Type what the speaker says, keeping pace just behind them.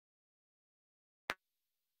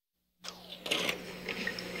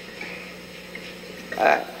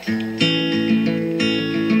Alright.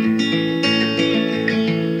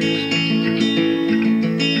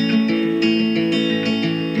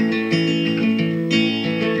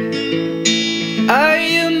 Are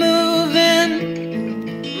you moving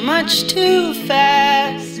much too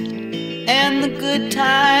fast? And the good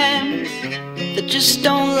times that just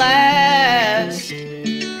don't last,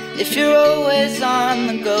 if you're always on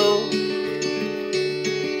the go,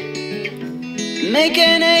 make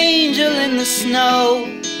an angel in the snow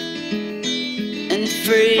and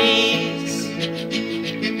freeze.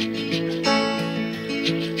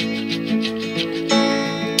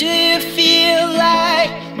 Do you feel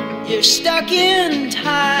like you're stuck in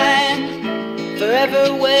time,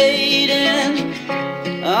 forever waiting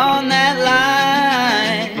on that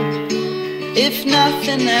line? If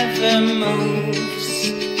nothing ever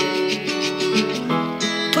moves,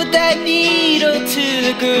 put that needle to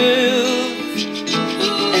the groove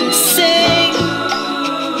and sing.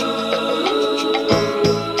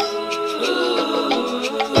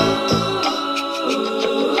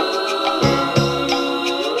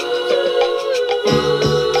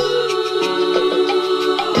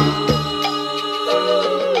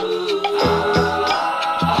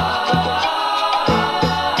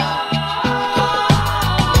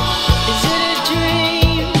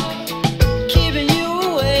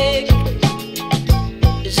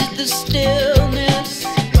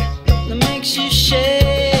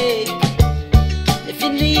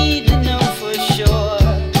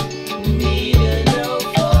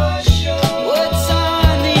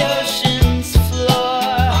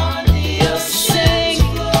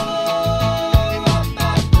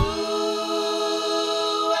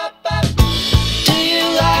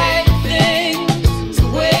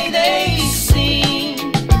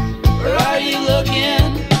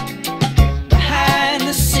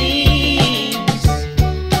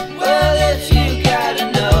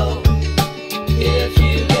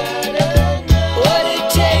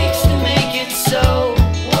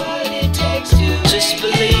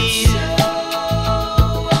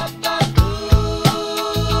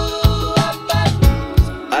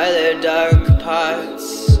 Dark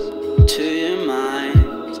parts to your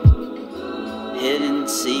mind, hidden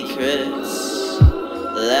secrets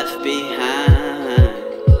left behind,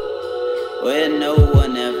 where no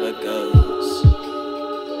one ever goes,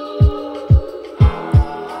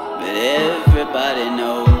 but everybody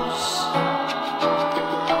knows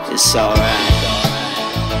it's alright.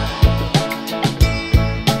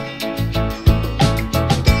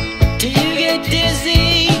 Do you get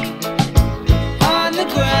dizzy on the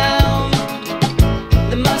ground?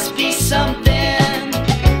 Something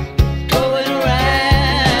going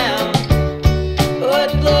around. What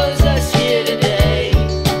blows us here today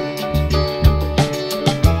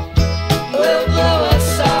will blow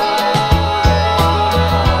us all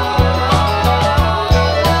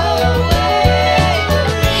away.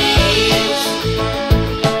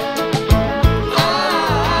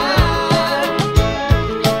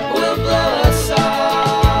 Will blow us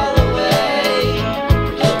all away.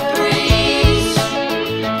 The breeze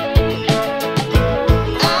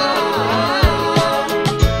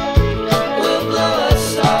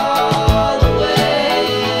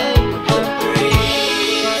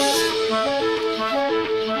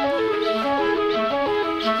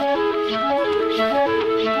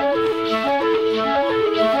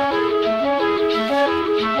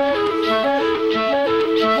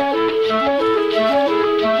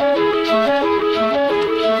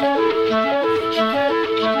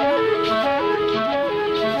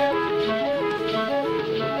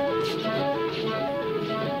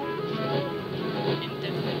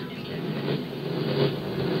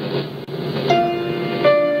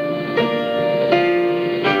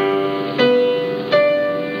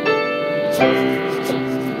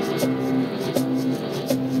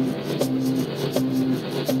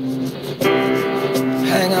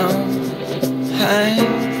hang on.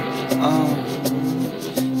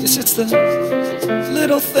 Yes, it's the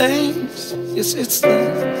little things. Yes, it's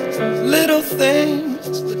the little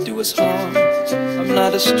things that do us harm. I'm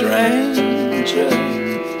not a stranger.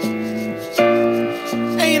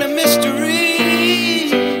 Ain't a mystery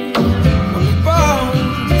when we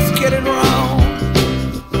both get it wrong.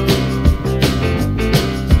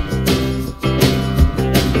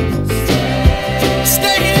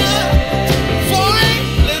 Stay here for a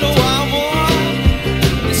little while more.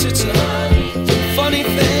 Yes, it's a funny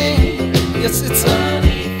thing. Yes, it's a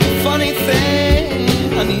funny thing.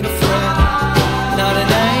 I need a friend, not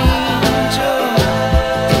an angel.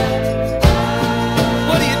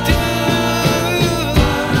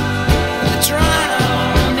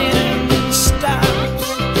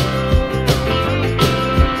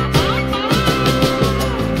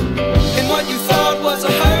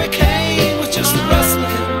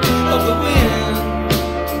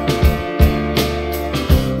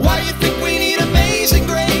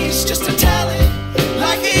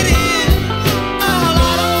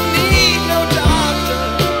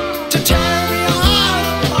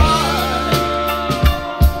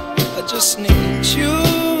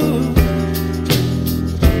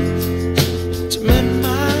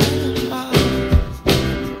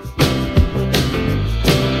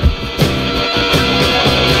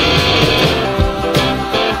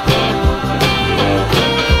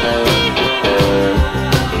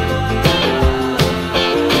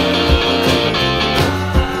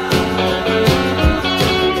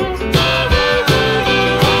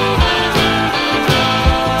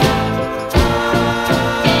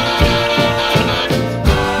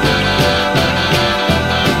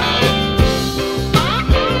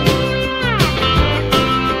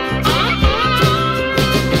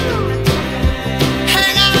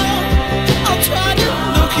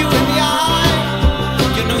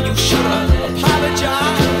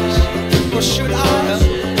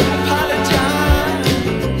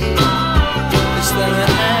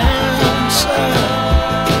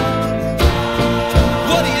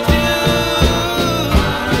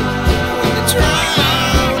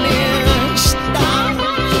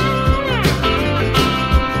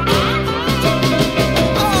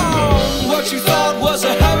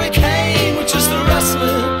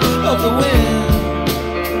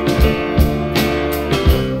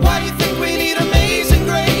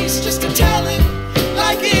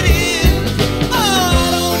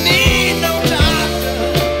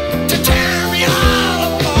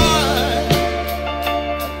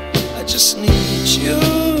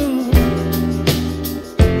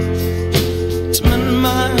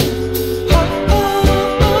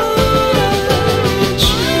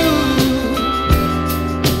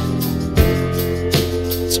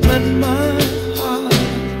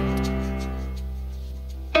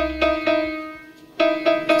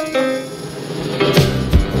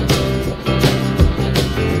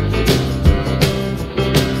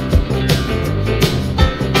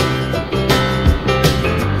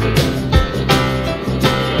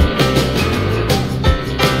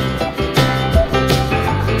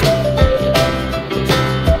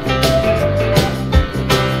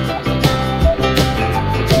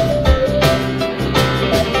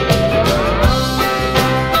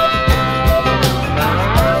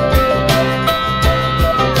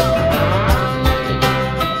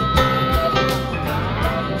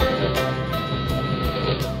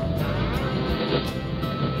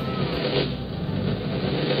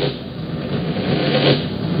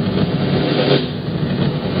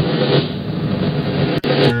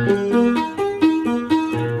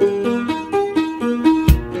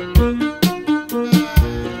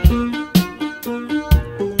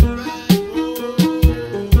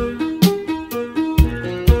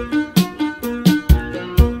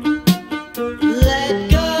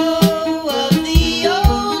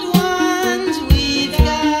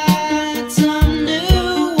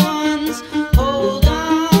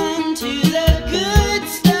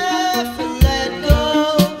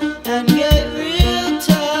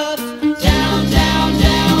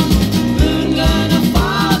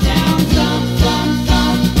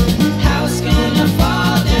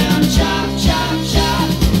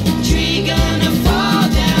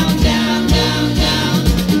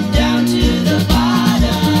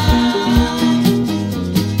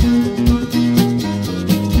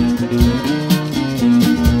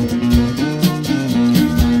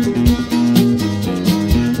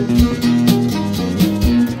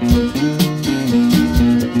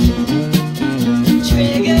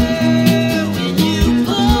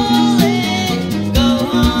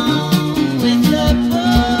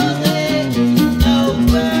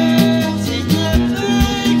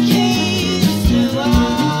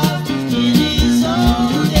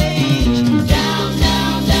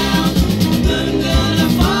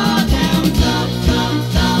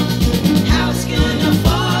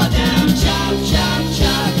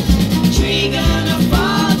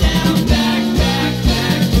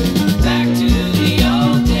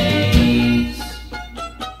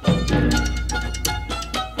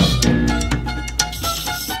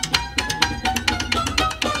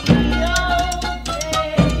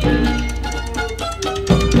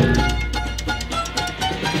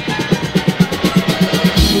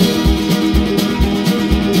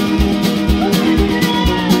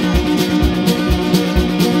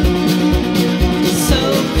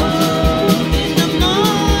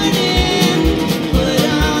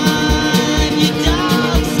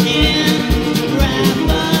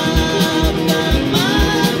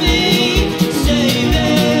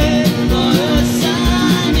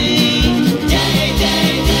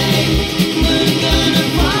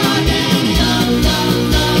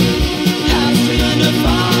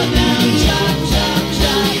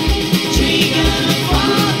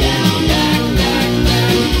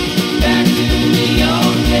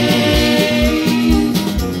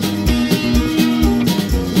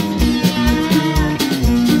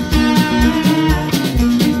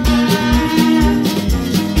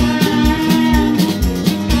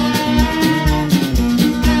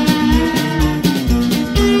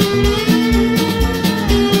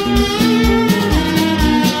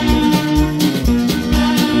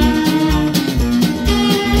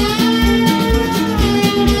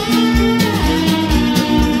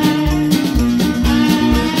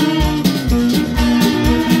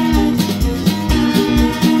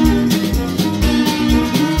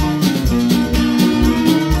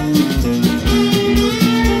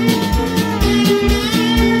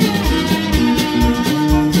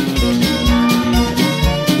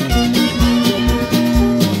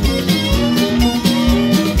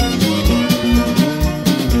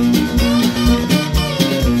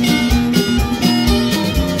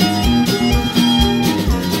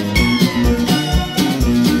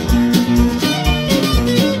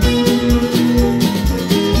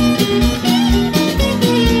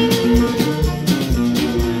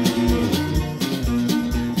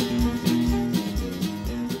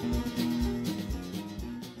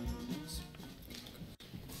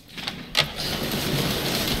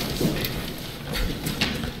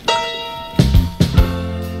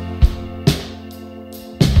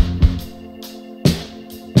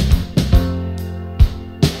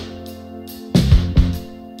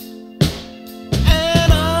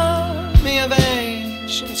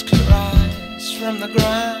 nations could rise from the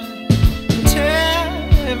ground and tear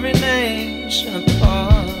every nation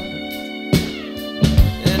apart,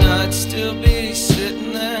 and I'd still be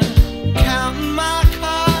sitting there counting my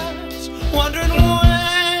cards, wondering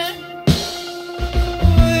when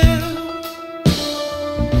will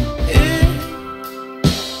it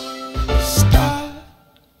start?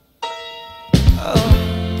 Oh.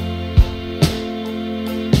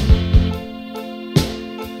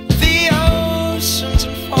 The oceans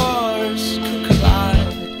and forests could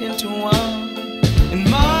collide into one and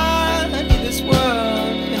muddy this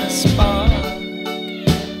world in a spark,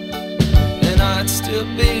 and I'd still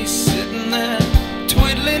be sitting there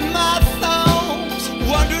twiddling my thumbs,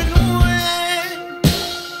 wondering when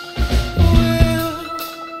will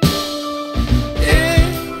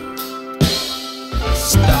it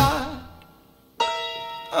start?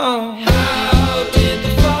 Oh. How did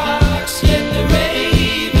the fox get the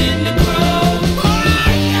raven to grow? Oh,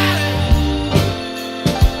 yeah.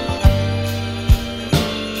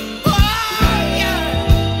 Oh, yeah.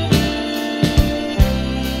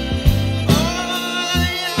 Oh,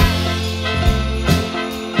 yeah.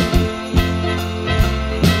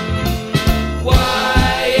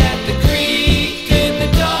 Why at the creek did the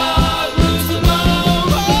dog lose the bone?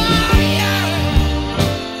 Oh, yeah.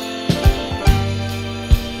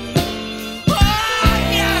 Oh,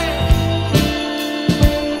 yeah.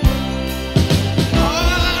 Oh,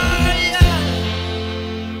 yeah.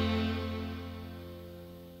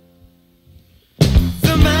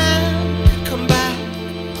 The man could come back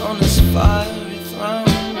on his fiery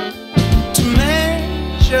throne to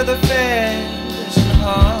measure the feathers and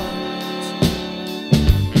hearts,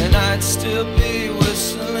 and I'd still be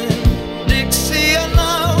whistling Dixie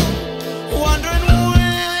alone, wondering when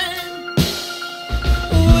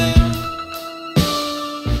will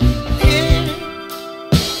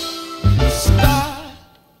it start?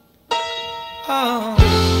 Oh.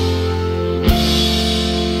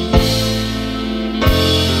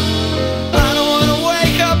 I don't wanna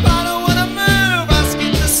wake up, I don't wanna move. I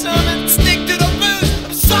skip the sermon, stick to the booze.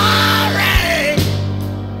 I'm sorry.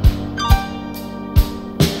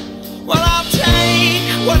 Well, I'll take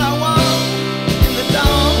what I want in the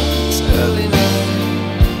dawn's early night.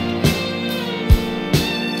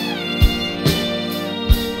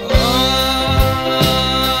 Oh.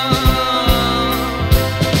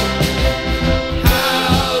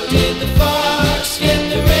 How did the fox get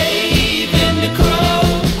the raven to crow?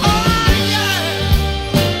 Oh, yeah.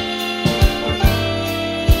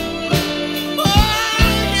 Oh,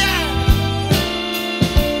 yeah.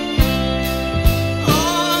 Oh,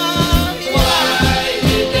 yeah. Why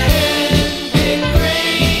did the hen pick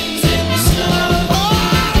grains in the snow? Oh,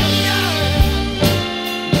 yeah.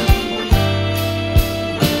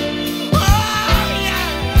 Oh, yeah.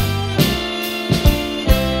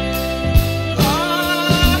 Oh,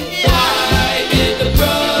 yeah. Why did the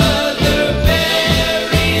brother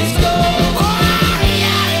bury his gold? Oh,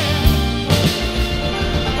 yeah.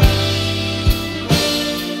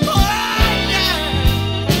 Oh, yeah.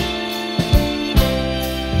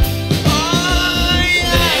 Oh,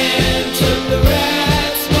 yeah. Man took the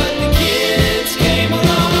rats, but the kids came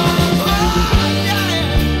along. Oh, yeah.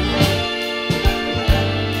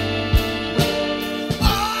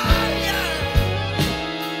 Oh, yeah.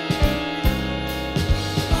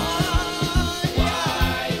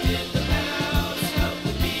 Why did the mouse help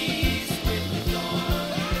the beast with the thorn?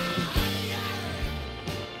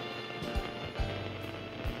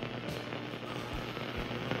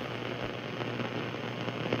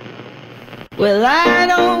 Well, I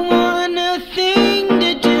don't want a thing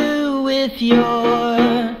to do with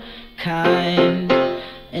your kind,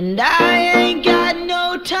 and I ain't got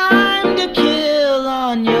no time to kill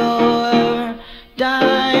on your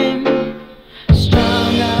dime.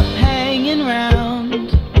 Strung up, hanging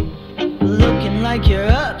round, looking like you're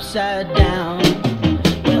upside down.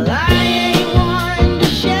 Well, I ain't one to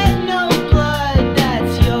shed no blood,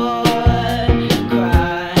 that's your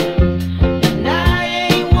crime. And I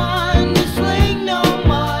ain't one to sling no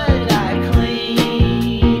mud, I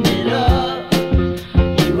clean it up.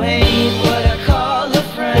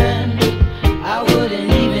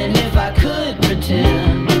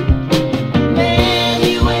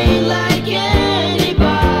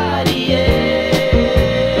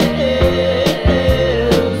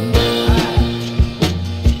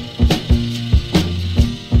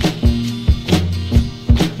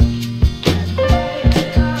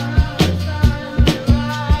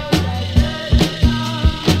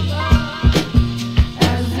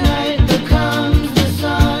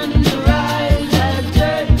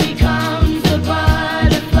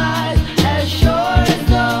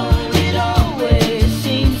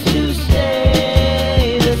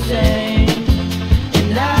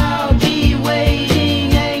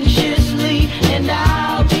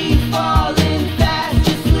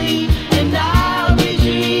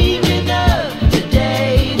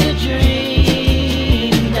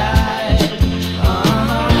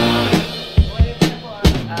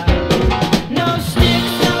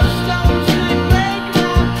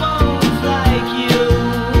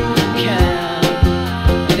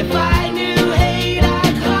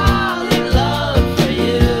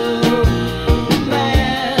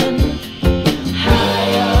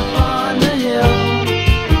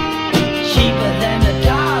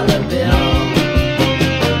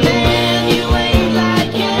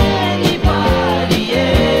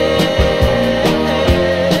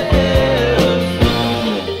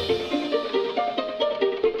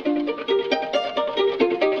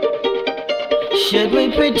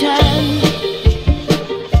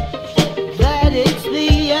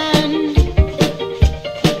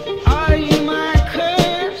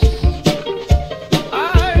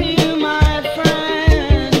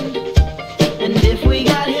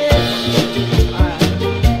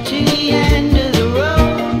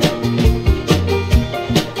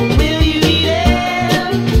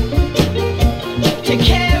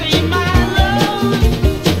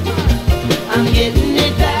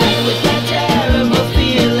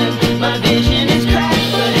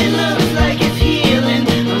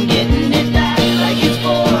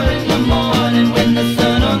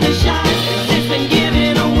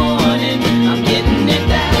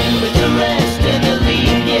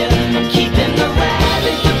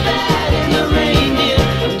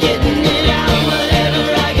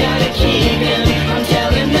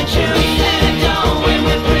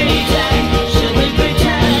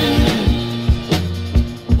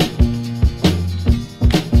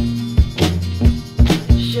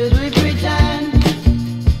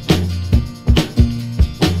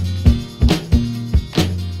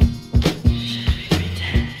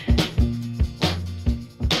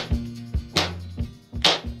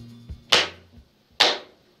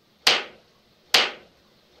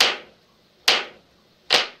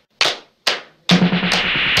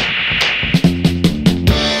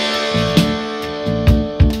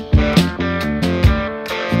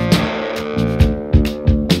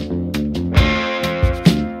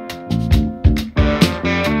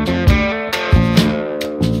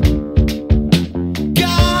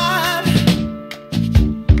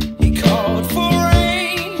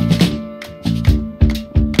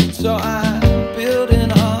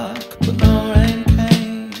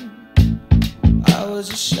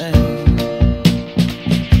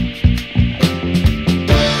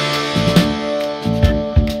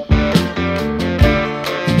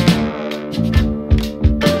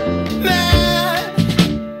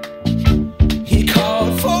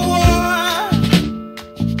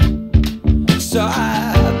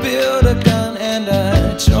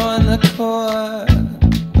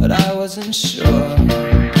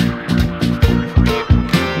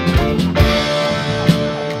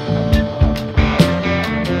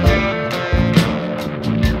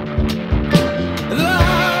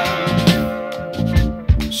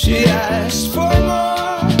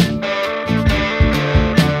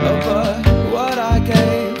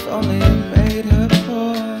 gave only made her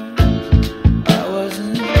poor. I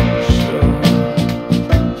wasn't sure.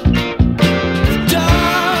 The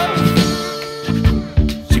dove,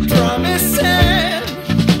 she promised him,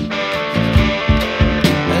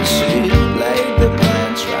 and she laid the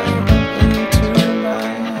branch right into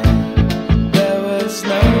my hand. There was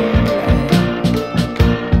no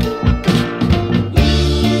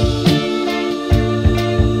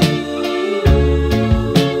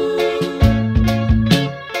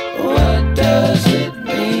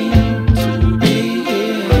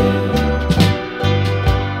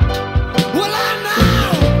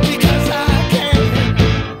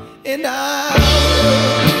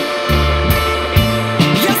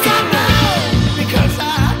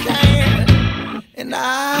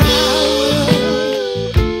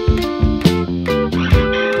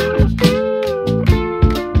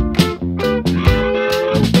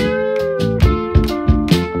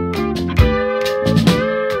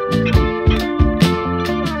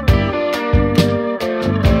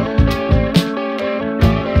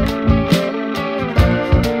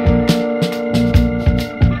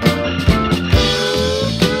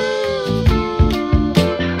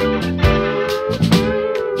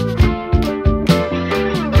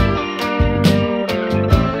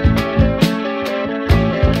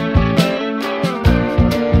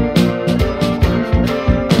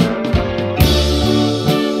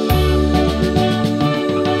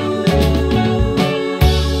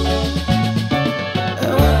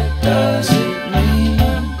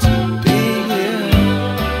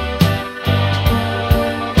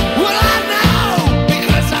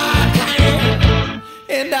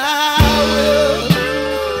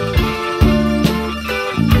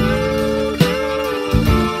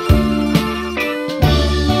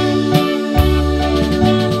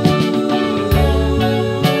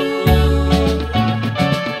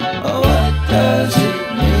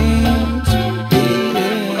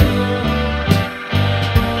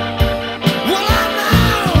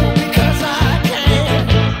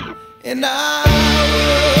and I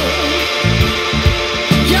will.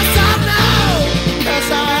 Yes, I know, 'cause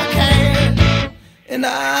I can, and I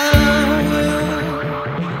will.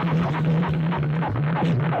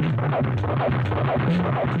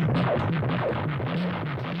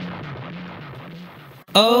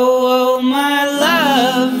 Oh, oh, my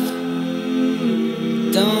love,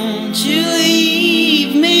 don't you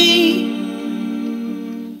leave me,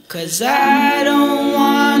 'cause I don't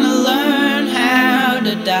wanna learn how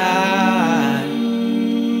to die.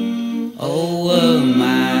 Oh, oh,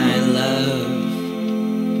 my love,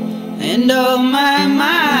 and oh, my,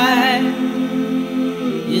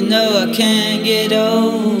 you know I can't get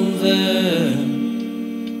over,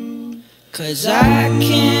 'cause I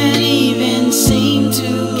can't even seem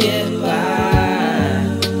to get by.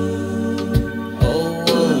 Oh,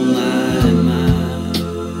 oh, my,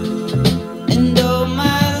 and oh,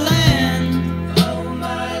 my land,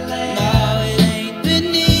 no, it ain't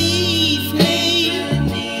beneath me,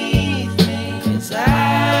 'cause I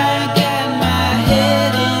got my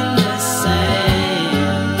head in the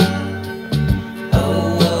sand.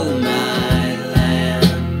 Oh, oh, my land,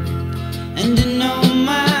 and to know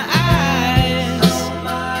my eyes,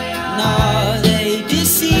 no, they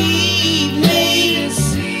deceive.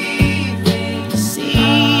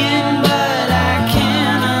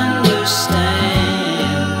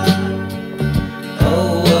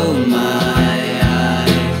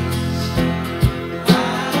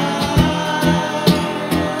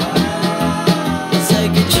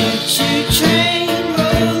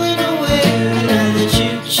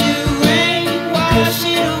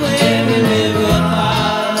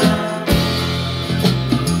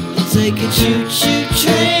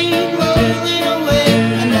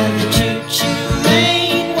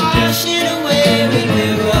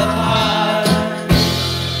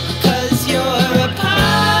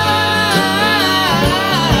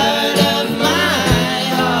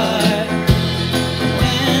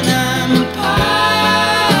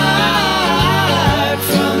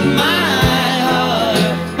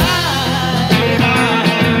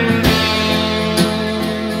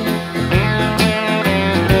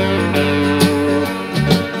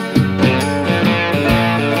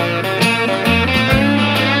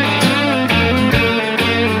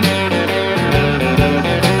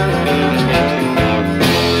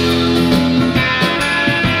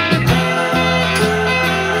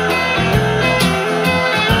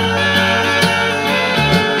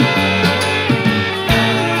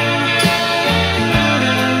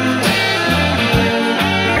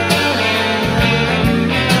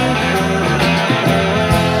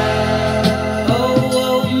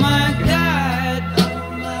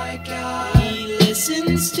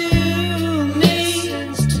 listens to me.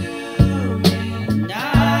 And I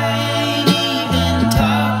ain't even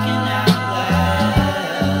talking out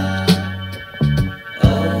loud.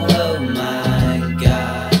 Oh my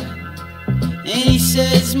God. And he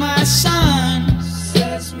says, my son,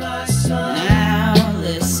 now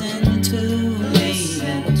listen to me.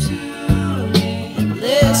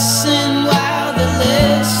 Listen while the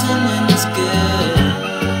listening's good.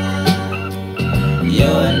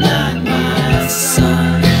 You're not my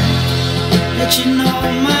son, but you know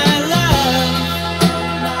my love.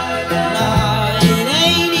 No, it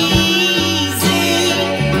ain't easy,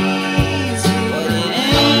 but it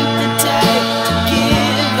ain't the type to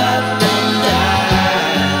give up and die.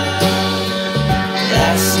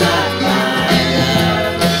 That's not my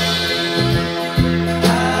love.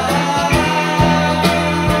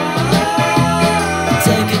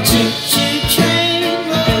 Take a choo-choo train,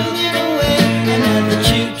 rolling away. Another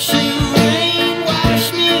choo-choo rain, wash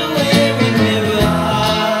me away with mirror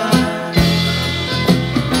heart.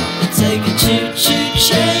 Take a choo-choo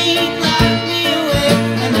train, lock me away.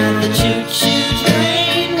 Another choo-choo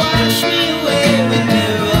train, wash me away with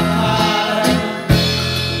mirror heart.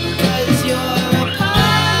 'Cause you're a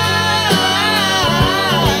part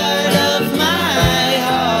of my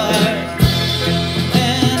heart,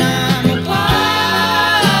 and I'm a part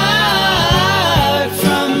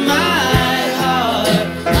from my heart.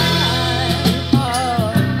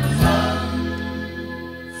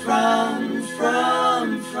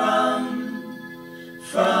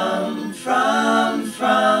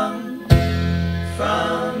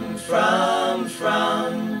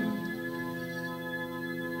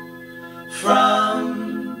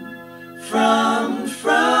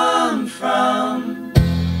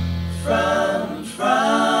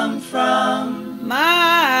 From my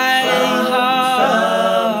heart.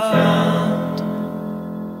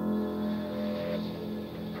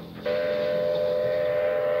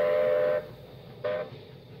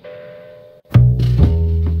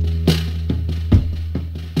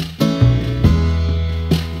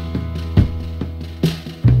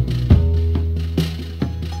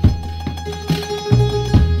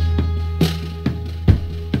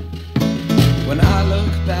 When I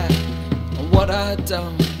look back on what I've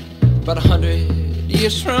done, about 100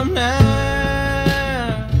 years from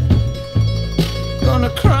now, gonna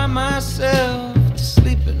cry myself to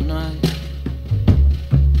sleep at night.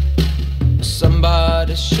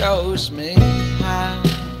 Somebody shows me how.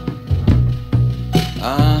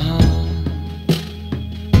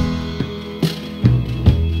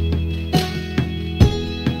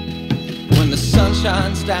 When the sun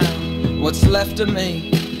shines down, what's left of me,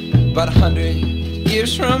 about 100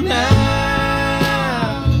 years from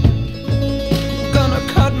now, gonna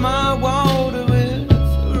cut my water with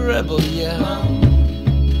a rebel yell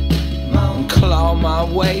and claw my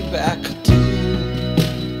way back to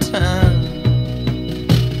town.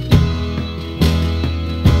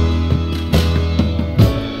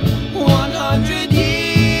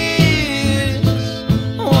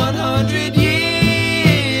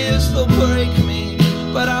 They'll break me,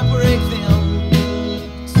 but I break them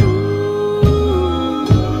too.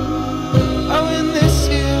 Oh, and this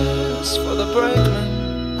here's for the brakeman,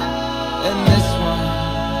 and this one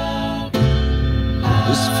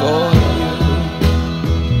is for you.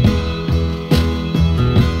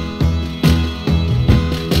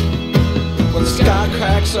 When the sky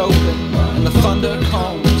cracks open and the thunder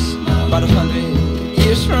comes, about 100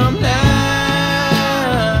 years from now,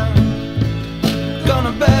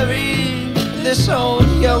 gonna bury this old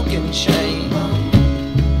yoke and chain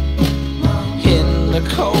in the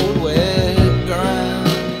cold wet ground.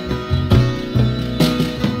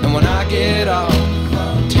 And when I get off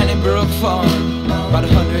Tennybrook Farm, about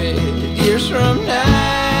 100 years from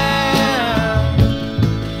now,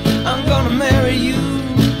 I'm gonna marry you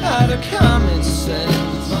out of common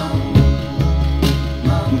sense,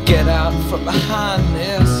 get out from behind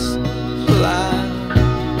this lie.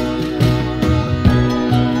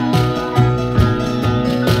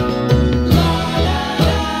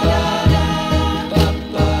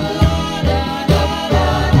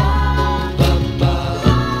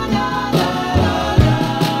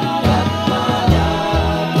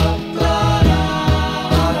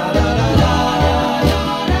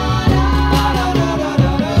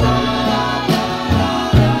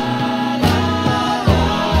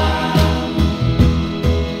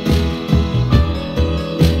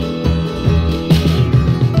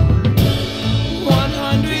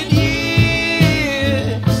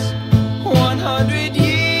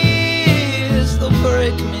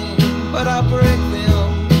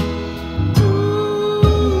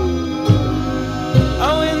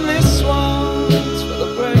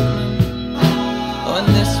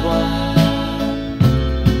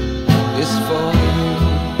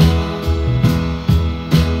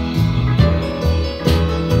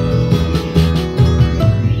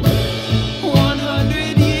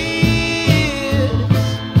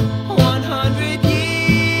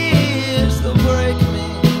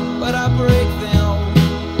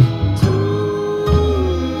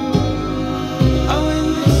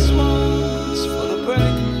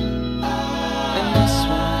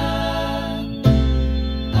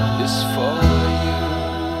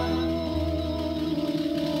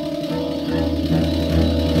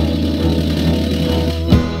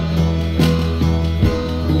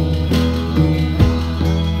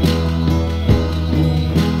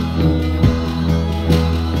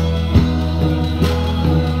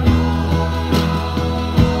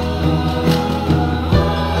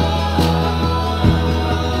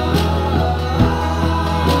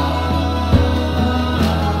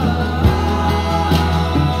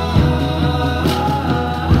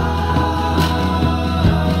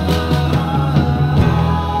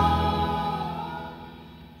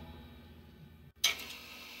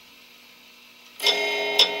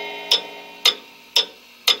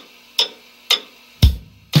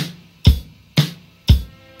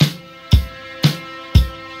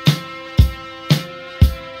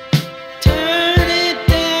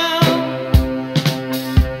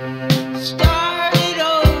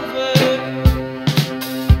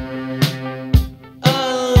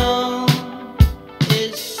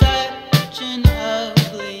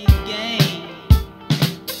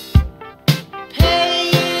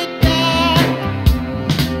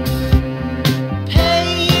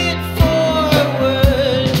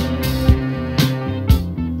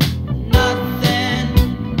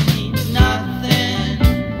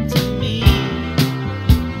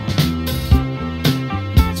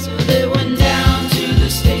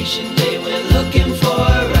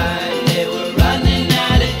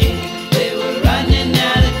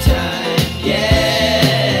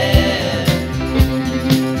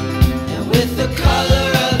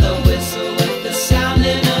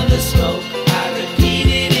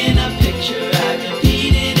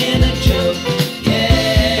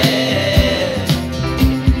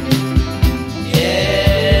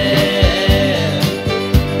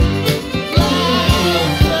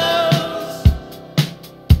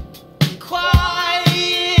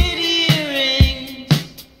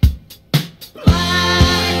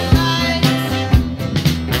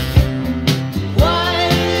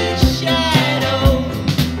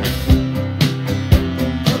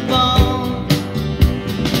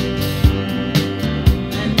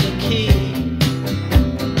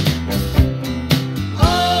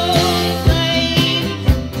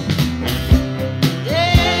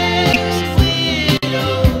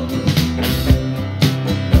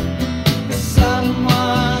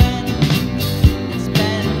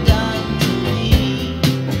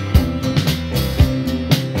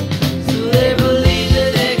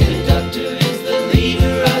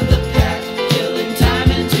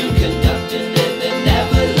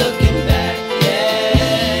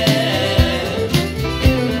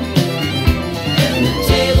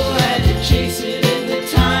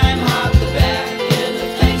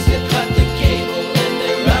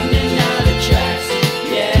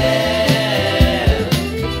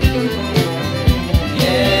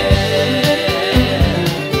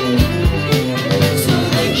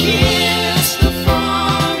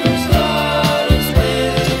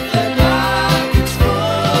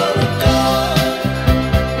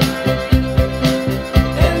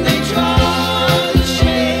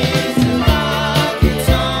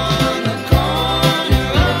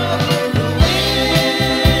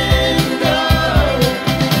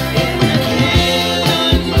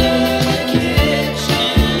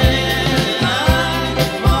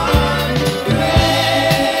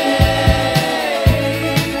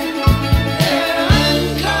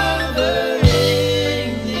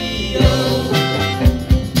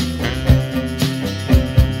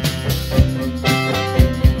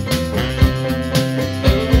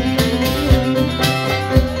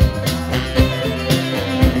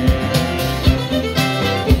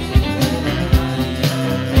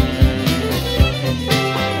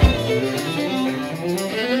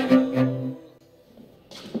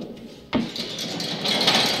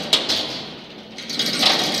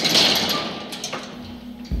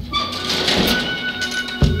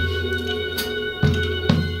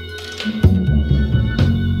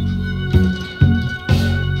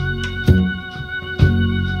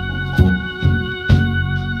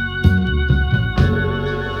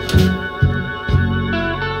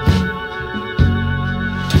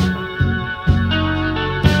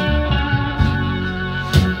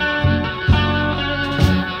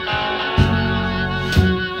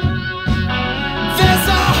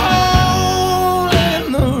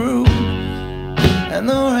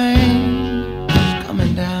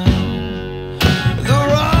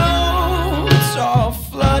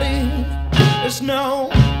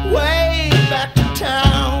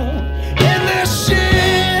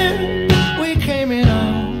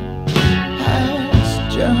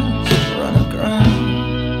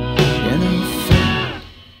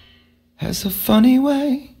 has a funny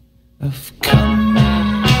way of coming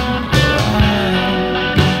around.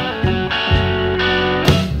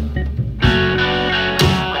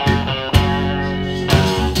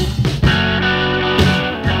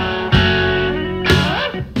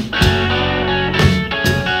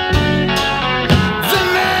 The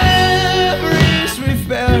memories we've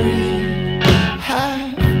buried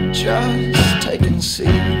have just taken seed.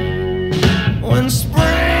 When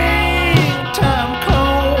springtime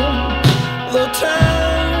comes, they'll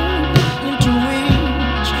turn into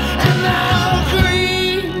weeds, and they'll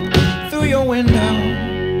creep through your window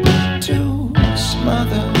to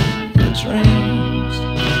smother your dreams.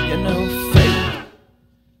 You know, fate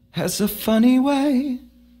has a funny way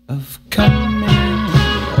of coming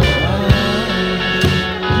around.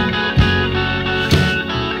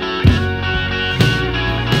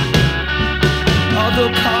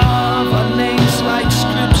 Although carve our names like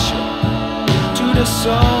scripture to the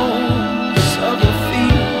soles of your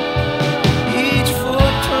feet, each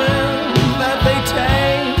footprint that they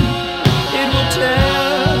take, it will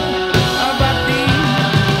tell about the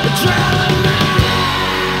traveling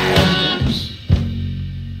minds.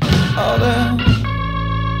 Oh, they'll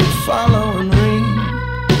follow and read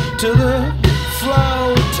till the flow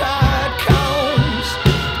tide comes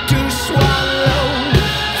to swallow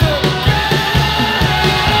the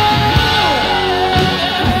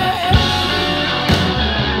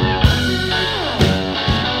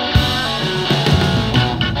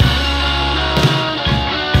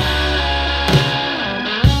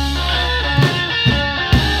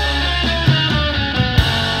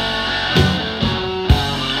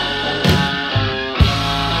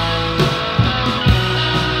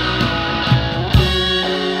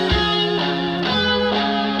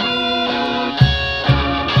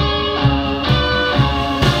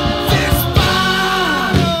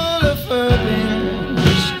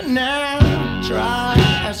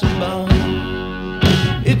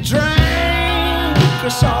it drank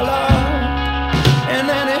us all up, and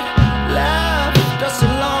then it left us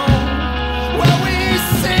alone. Well, we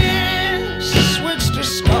since switched to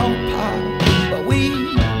skull pop, but we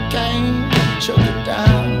can't choke it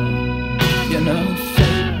down. You know,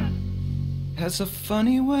 fate has a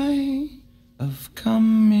funny way of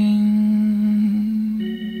coming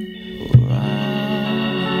around.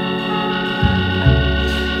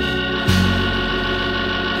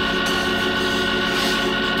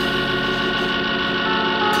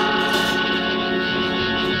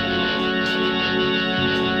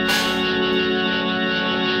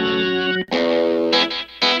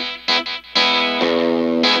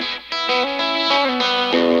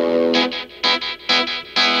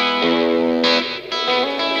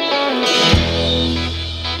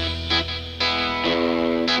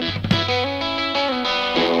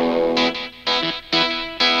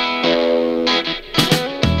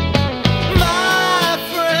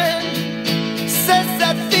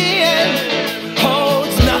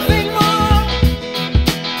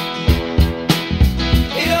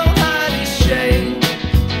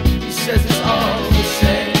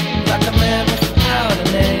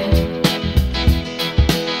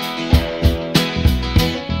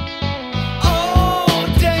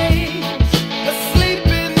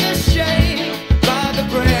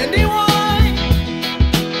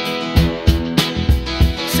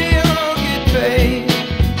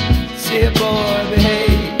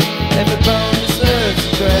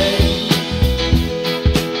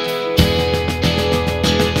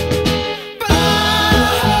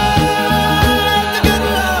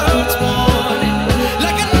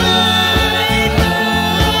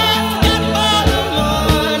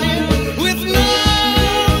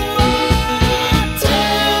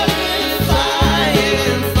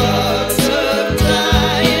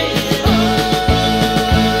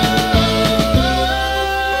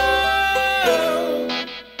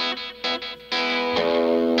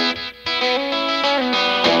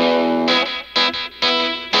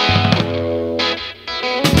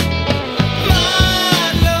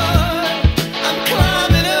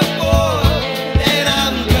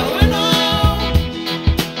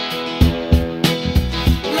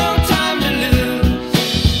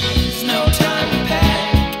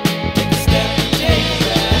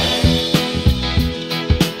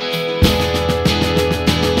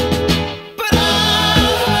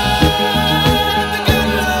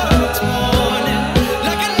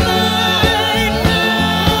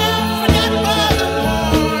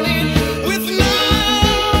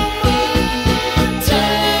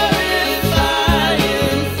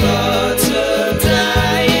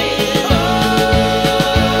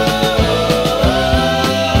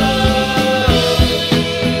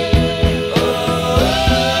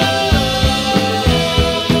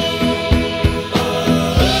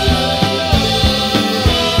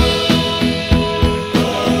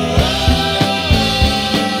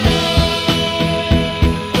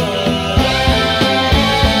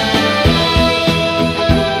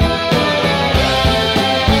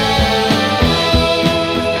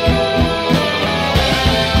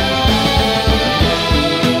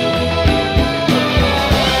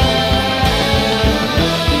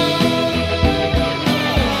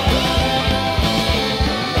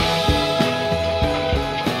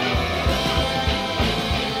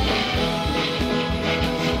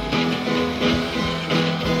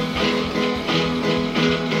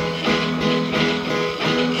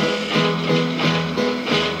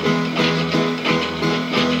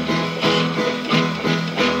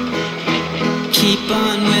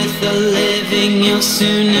 everything, you'll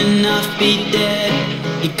soon enough be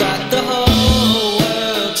dead. You got